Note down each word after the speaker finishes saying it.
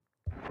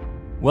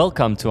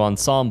Welcome to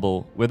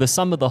Ensemble, where the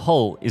sum of the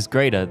whole is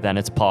greater than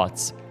its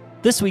parts.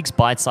 This week's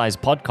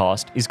bite-sized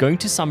podcast is going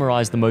to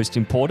summarize the most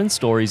important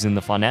stories in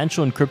the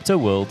financial and crypto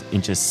world in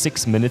just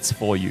 6 minutes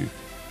for you.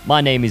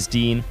 My name is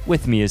Dean,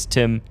 with me is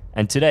Tim,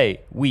 and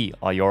today we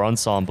are your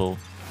Ensemble.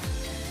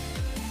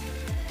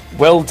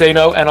 Well,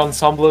 Dino and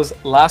Ensemblers,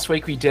 last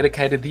week we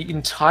dedicated the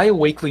entire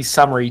weekly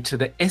summary to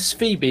the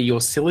SVB, or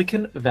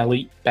Silicon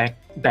Valley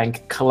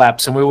Bank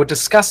collapse, and we were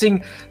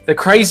discussing the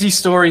crazy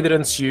story that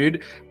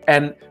ensued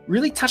and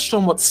really touched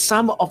on what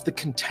some of the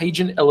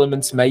contagion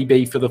elements may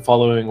be for the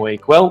following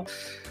week. Well,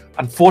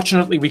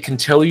 unfortunately, we can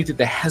tell you that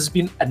there has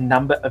been a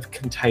number of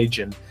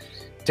contagion.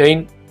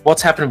 Dean,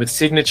 what's happened with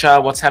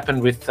Signature? What's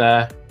happened with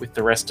the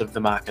rest of the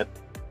market?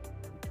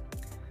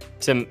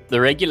 Tim, the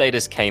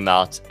regulators came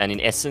out and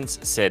in essence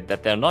said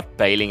that they're not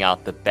bailing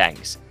out the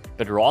banks,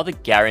 but rather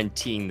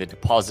guaranteeing the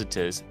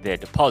depositors their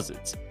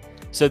deposits.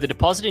 So the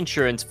Deposit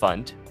Insurance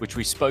Fund, which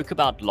we spoke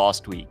about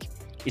last week,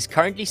 is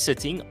currently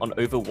sitting on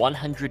over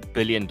 $100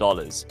 billion.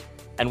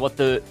 And what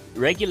the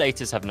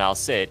regulators have now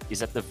said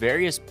is that the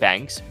various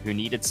banks who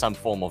needed some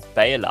form of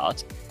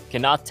bailout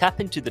can now tap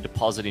into the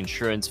Deposit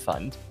Insurance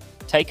Fund,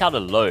 take out a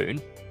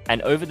loan,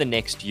 and over the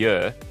next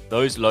year,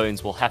 those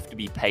loans will have to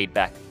be paid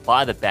back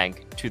by the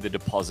bank to the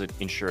Deposit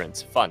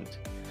Insurance Fund.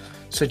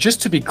 So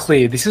just to be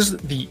clear, this is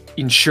the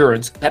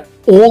insurance that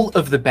all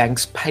of the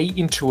banks pay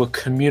into a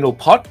communal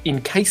pot in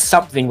case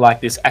something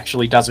like this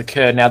actually does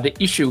occur. Now, the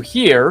issue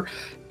here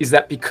is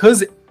that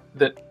because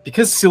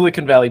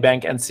Silicon Valley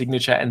Bank and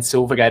Signature and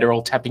Silvergate are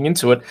all tapping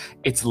into it,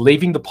 it's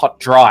leaving the pot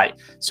dry.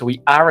 So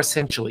we are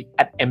essentially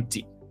at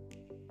empty.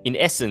 In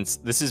essence,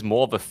 this is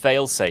more of a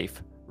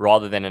fail-safe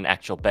rather than an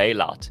actual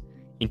bailout.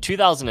 In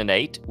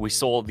 2008, we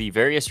saw the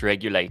various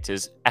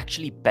regulators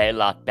actually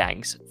bail out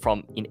banks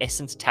from, in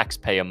essence,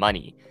 taxpayer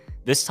money.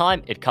 This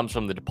time, it comes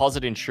from the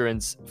Deposit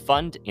Insurance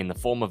Fund in the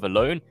form of a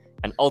loan,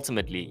 and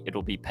ultimately, it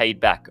will be paid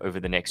back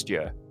over the next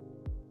year.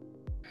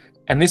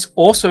 And this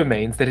also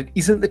means that it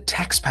isn't the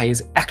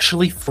taxpayers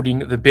actually footing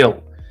the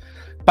bill.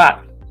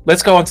 But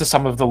let's go on to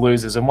some of the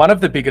losers. And one of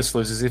the biggest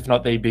losers, if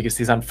not the biggest,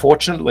 is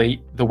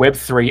unfortunately the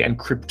Web3 and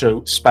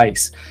crypto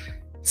space.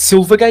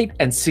 Silvergate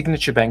and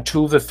Signature Bank,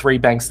 two of the three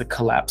banks that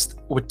collapsed,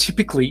 were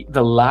typically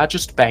the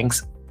largest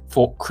banks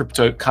for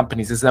crypto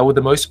companies, as they were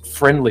the most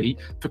friendly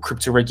for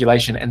crypto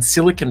regulation. And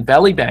Silicon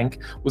Valley Bank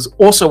was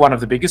also one of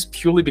the biggest,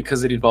 purely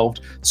because it involved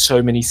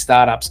so many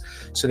startups.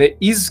 So there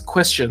is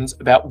questions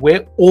about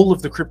where all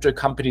of the crypto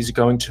companies are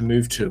going to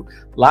move to.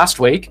 Last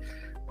week,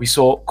 we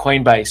saw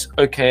Coinbase,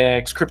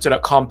 OKX,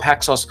 Crypto.com,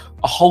 Paxos,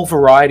 a whole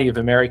variety of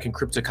American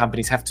crypto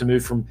companies have to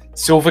move from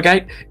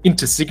Silvergate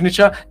into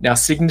Signature. Now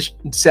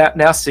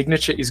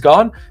Signature is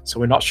gone, so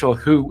we're not sure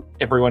who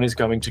everyone is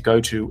going to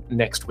go to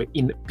next. We're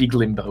in big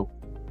limbo.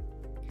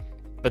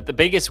 But the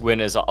biggest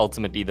winners are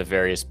ultimately the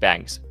various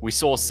banks. We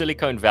saw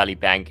Silicon Valley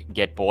Bank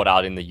get bought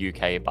out in the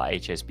UK by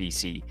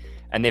HSBC,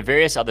 and there are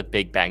various other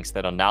big banks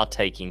that are now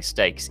taking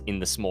stakes in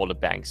the smaller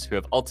banks who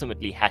have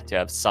ultimately had to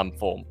have some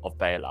form of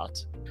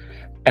bailout.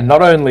 And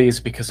not only is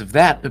it because of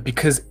that, but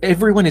because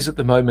everyone is at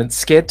the moment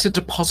scared to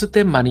deposit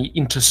their money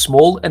into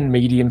small and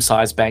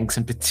medium-sized banks,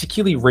 and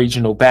particularly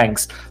regional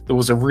banks. There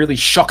was a really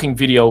shocking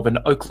video of an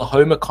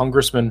Oklahoma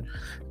congressman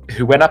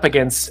who went up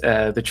against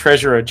the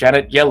treasurer,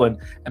 Janet Yellen,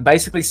 and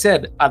basically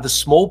said, are the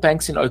small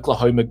banks in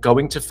Oklahoma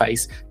going to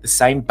face the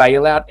same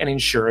bailout and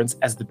insurance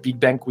as the big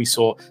bank we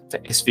saw for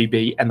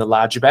SVB and the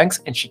larger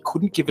banks? And she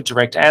couldn't give a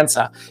direct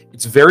answer.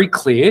 It's very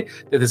clear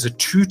that there's a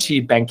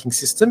two-tiered banking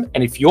system,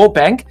 and if your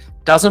bank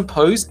doesn't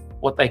pose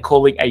what they're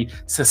calling a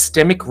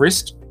systemic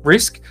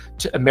risk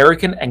to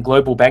American and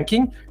global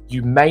banking,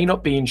 you may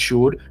not be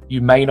insured,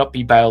 you may not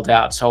be bailed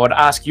out. So I'd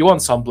ask you,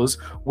 Ensemblers,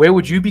 where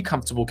would you be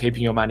comfortable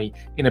keeping your money?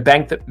 In a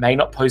bank that may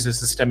not pose a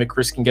systemic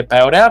risk and get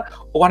bailed out,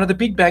 or one of the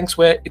big banks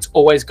where it's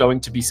always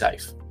going to be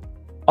safe?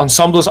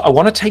 Ensemblers, I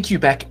want to take you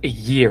back a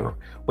year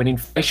when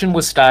inflation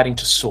was starting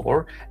to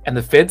soar and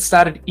the Fed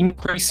started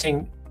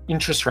increasing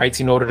interest rates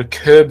in order to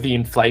curb the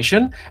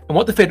inflation. And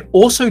what the Fed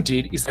also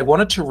did is they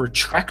wanted to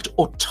retract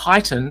or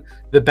tighten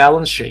the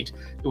balance sheet.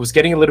 It was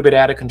getting a little bit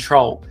out of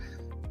control.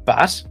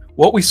 But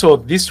what we saw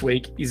this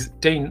week is,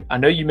 Dean, I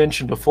know you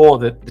mentioned before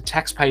that the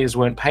taxpayers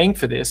weren't paying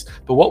for this,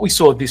 but what we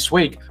saw this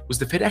week was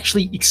the Fed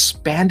actually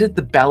expanded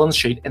the balance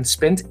sheet and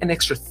spent an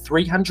extra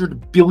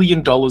 $300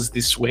 billion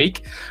this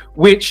week,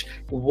 which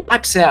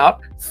wipes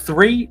out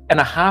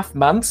 3.5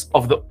 months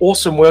of the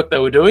awesome work they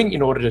were doing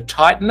in order to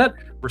tighten it,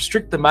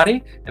 restrict the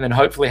money, and then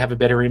hopefully have a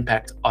better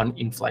impact on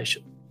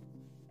inflation.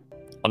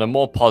 On a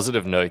more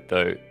positive note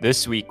though,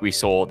 this week we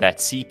saw that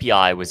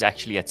CPI was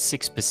actually at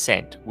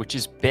 6%, which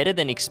is better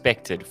than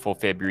expected for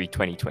February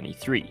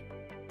 2023.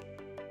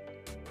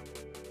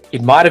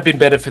 It might have been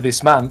better for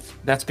this month.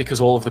 That's because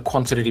all of the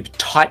quantitative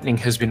tightening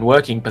has been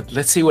working, but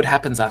let's see what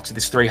happens after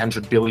this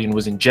 $300 billion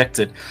was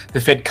injected.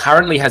 The Fed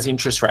currently has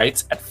interest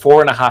rates at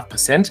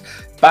 4.5%,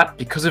 but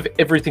because of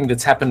everything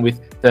that's happened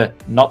with the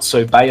not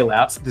so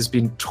bailouts, there's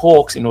been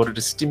talks in order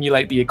to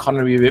stimulate the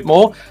economy a bit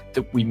more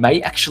that we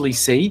may actually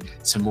see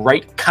some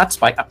rate cuts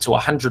by up to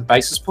 100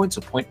 basis points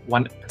or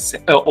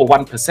 0.1% or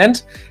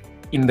 1%.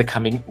 in the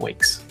coming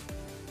weeks.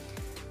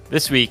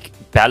 This week,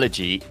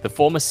 Balaji, the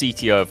former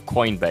CTO of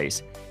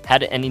Coinbase,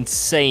 had an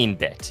insane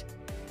bet.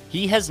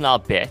 He has now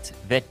bet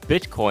that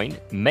Bitcoin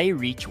may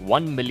reach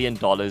 $1 million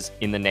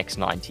in the next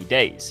 90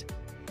 days.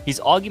 His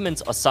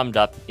arguments are summed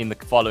up in the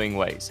following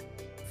ways.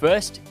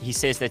 First, he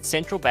says that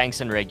central banks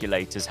and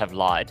regulators have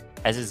lied,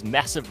 as is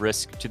massive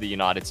risk to the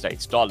United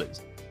States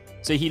dollars.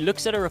 So he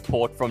looks at a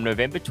report from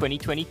November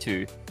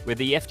 2022 where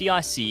the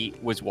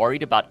FDIC was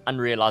worried about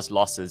unrealized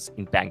losses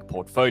in bank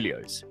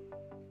portfolios.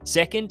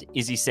 Second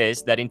is he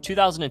says that in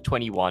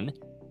 2021,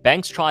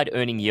 banks tried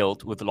earning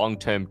yield with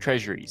long-term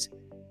treasuries.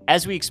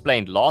 As we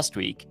explained last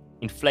week,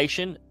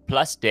 inflation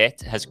plus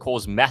debt has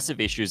caused massive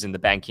issues in the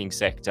banking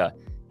sector,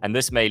 and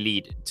this may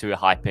lead to a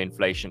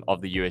hyperinflation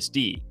of the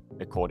USD,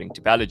 according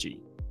to Balaji.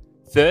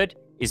 Third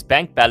is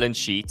bank balance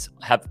sheets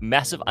have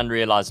massive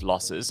unrealized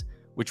losses,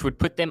 which would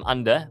put them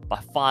under by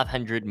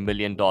 $500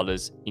 million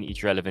in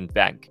each relevant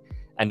bank.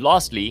 And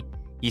lastly,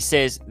 he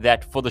says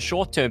that for the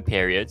short-term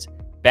periods,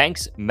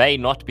 banks may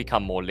not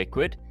become more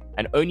liquid,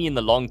 and only in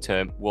the long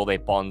term will their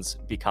bonds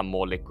become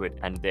more liquid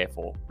and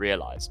therefore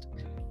realized.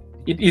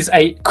 It is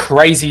a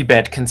crazy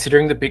bet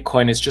considering that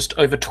Bitcoin is just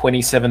over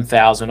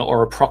 27,000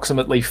 or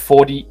approximately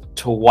 40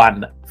 to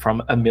 1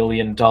 from $1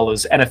 million.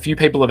 And a few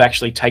people have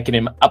actually taken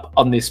him up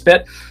on this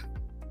bet.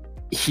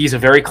 He's a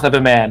very clever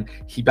man.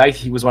 He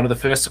was one of the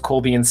first to call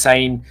the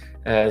insane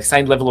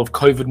level of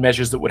COVID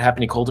measures that would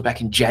happen. He called it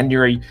back in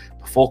January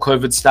before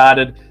COVID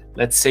started.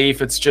 Let's see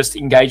if it's just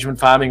engagement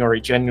farming or he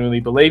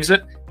genuinely believes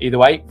it. Either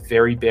way,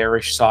 very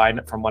bearish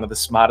sign from one of the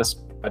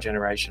smartest of our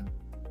generation.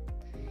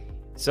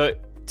 So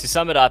to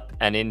sum it up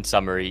and in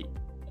summary,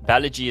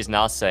 Balaji is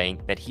now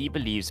saying that he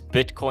believes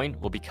Bitcoin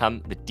will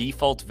become the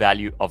default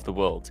value of the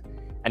world.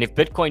 And if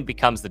Bitcoin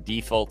becomes the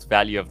default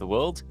value of the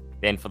world,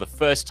 then for the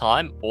first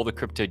time, all the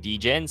crypto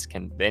degens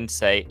can then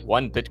say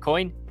 1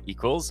 Bitcoin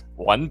equals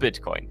 1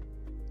 Bitcoin.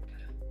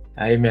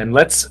 Amen.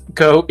 Let's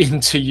go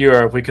into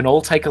Europe. We can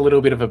all take a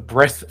little bit of a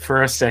breath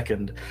for a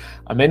second.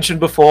 I mentioned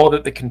before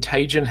that the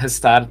contagion has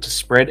started to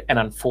spread, and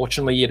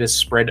unfortunately it has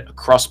spread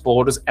across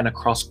borders and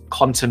across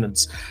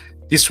continents.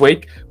 This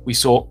week, we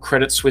saw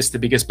Credit Suisse, the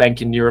biggest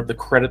bank in Europe, the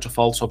credit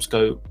default swaps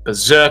go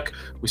berserk.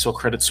 We saw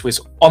Credit Suisse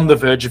on the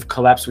verge of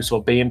collapse. We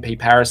saw BNP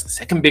Paribas, the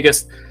second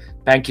biggest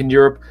bank in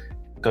Europe,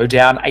 go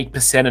down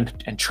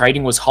 8%, and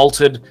trading was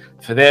halted.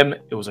 For them,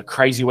 it was a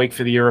crazy week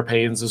for the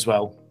Europeans as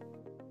well.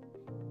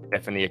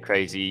 Definitely a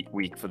crazy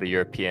week for the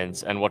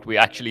Europeans. And what we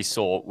actually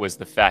saw was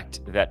the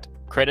fact that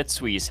Credit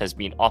Suisse has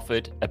been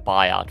offered a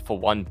buyout for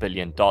 $1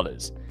 billion.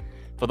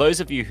 For those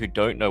of you who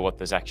don't know what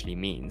this actually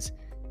means,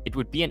 it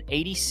would be an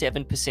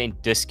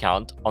 87%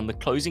 discount on the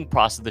closing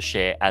price of the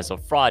share as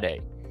of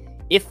Friday.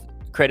 If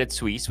Credit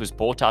Suisse was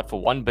bought out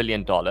for $1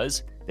 billion,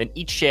 then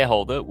each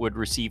shareholder would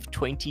receive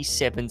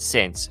 27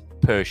 cents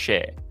per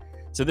share.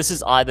 So this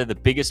is either the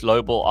biggest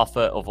lowball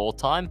offer of all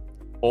time,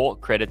 or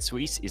Credit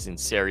Suisse is in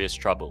serious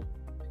trouble.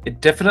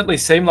 It definitely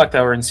seemed like they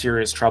were in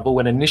serious trouble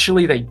when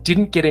initially they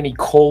didn't get any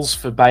calls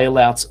for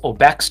bailouts or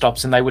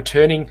backstops, and they were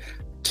turning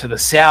to the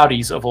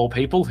Saudis, of all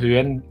people, who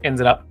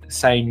ended up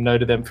saying no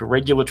to them for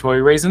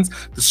regulatory reasons.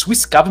 The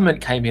Swiss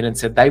government came in and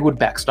said they would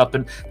backstop,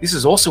 and this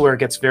is also where it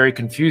gets very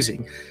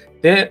confusing.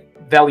 Their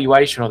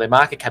valuation or their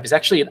market cap is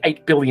actually at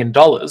 $8 billion,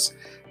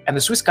 and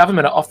the Swiss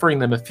government are offering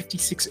them a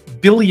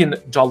 $56 billion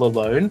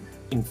loan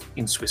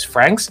in Swiss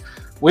francs,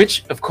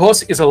 which, of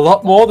course, is a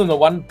lot more than the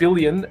 $1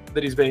 billion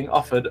that is being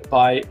offered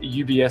by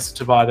UBS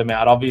to buy them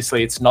out.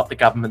 Obviously, it's not the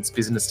government's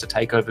business to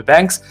take over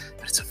banks,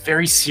 but it's a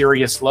very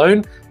serious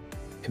loan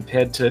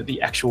compared to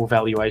the actual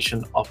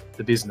valuation of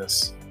the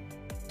business.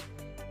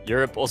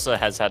 Europe also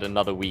has had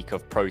another week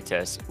of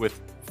protests,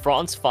 with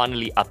France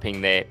finally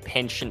upping their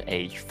pension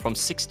age from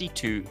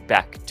 62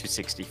 back to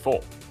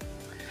 64.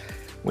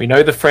 We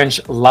know the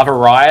French love a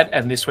riot,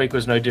 and this week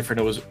was no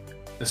different. It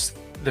was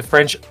the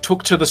French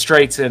took to the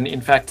streets, and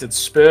in fact, it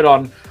spurred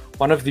on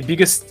one of the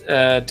biggest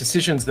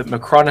decisions that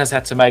Macron has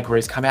had to make, where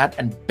he's come out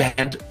and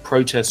banned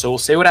protests. So we'll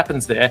see what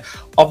happens there.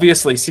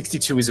 Obviously,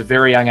 62 is a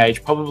very young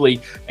age, probably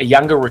a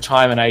younger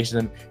retirement age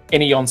than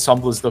any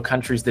ensembles, the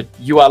countries that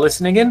you are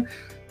listening in.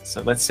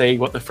 So let's see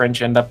what the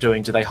French end up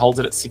doing. Do they hold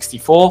it at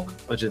 64,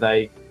 or do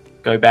they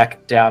go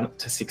back down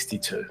to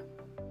 62?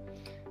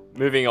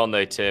 Moving on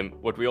though, Tim,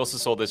 what we also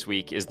saw this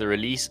week is the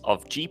release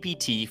of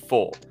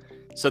GPT-4.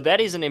 So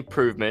that is an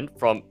improvement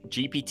from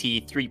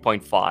GPT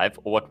 3.5,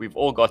 or what we've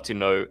all got to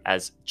know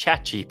as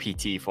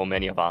ChatGPT for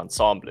many of our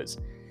ensemblers.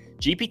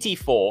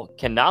 GPT-4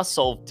 can now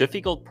solve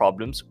difficult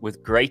problems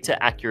with greater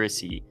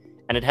accuracy,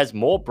 and it has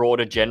more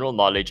broader general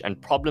knowledge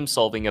and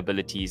problem-solving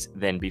abilities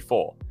than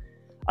before.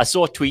 I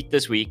saw a tweet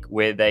this week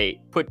where they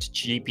put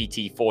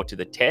GPT-4 to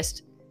the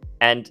test,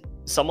 and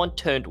someone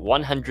turned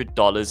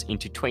 $100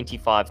 into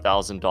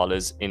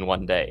 $25,000 in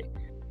one day.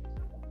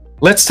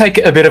 Let's take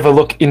a bit of a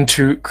look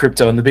into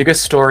crypto, and the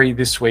biggest story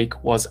this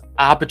week was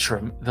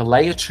Arbitrum, the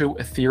layer 2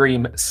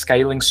 Ethereum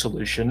scaling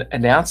solution,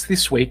 announced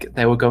this week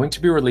they were going to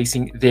be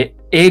releasing their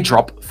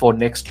airdrop for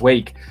next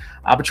week.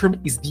 Arbitrum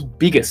is the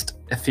biggest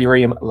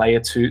Ethereum layer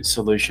 2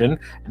 solution,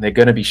 and they're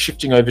going to be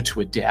shifting over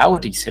to a DAO,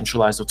 a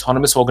decentralized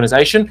autonomous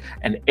organization,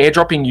 and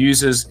airdropping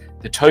users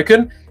the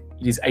token.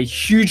 It is a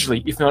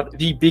hugely, if not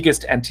the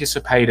biggest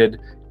anticipated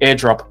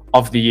airdrop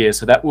of the year.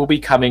 So that will be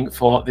coming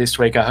for this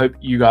week. I hope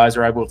you guys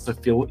are able to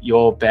fill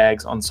your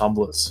bags,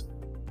 Ensemblers.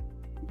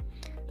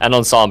 And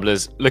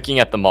Ensemblers, looking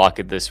at the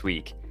market this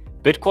week,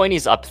 Bitcoin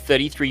is up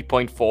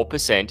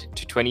 33.4%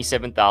 to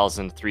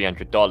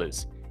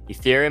 $27,300.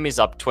 Ethereum is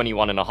up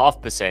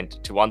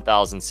 21.5% to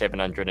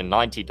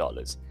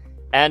 $1,790.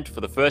 And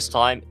for the first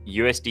time,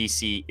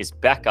 USDC is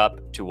back up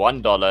to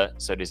 $1,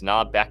 so it is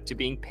now back to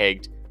being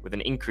pegged with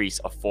an increase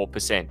of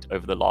 4%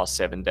 over the last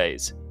 7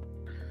 days.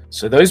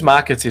 So those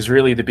markets is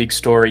really the big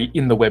story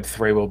in the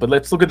Web3 world. But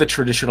let's look at the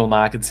traditional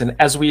markets. And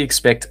as we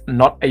expect,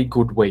 not a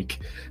good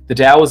week. The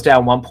Dow was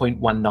down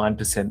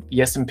 1.19%,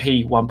 the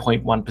S&P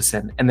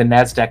 1.1%, and the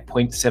Nasdaq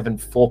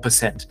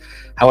 0.74%.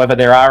 However,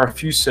 there are a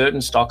few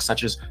certain stocks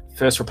such as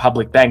First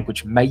Republic Bank,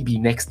 which may be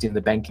next in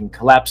the banking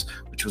collapse,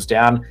 which was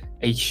down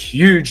a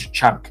huge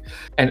chunk.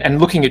 And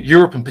looking at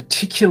Europe, and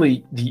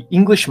particularly the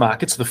English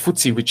markets, the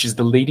FTSE, which is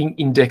the leading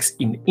index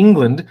in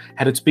England,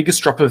 had its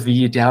biggest drop of the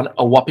year, down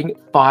a whopping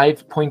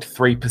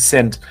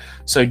 5.3%.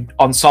 So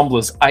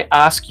Ensemblers, I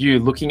ask you,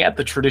 looking at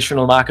the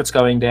traditional markets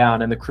going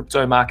down and the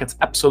crypto markets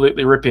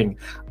absolutely ripping,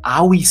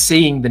 are we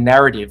seeing the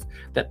narrative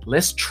that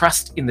less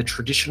trust in the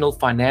traditional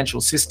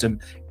financial system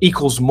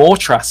equals more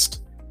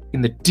trust in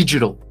the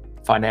digital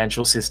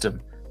financial system?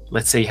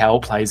 Let's see how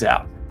it plays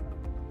out.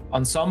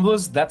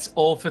 Ensemblers, that's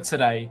all for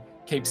today.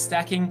 Keep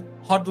stacking,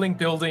 hodling,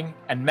 building,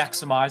 and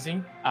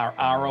maximizing our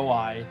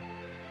ROI.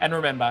 And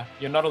remember,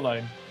 you're not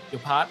alone.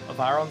 You're part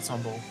of our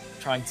ensemble,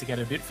 trying to get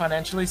a bit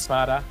financially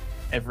smarter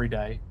every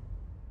day.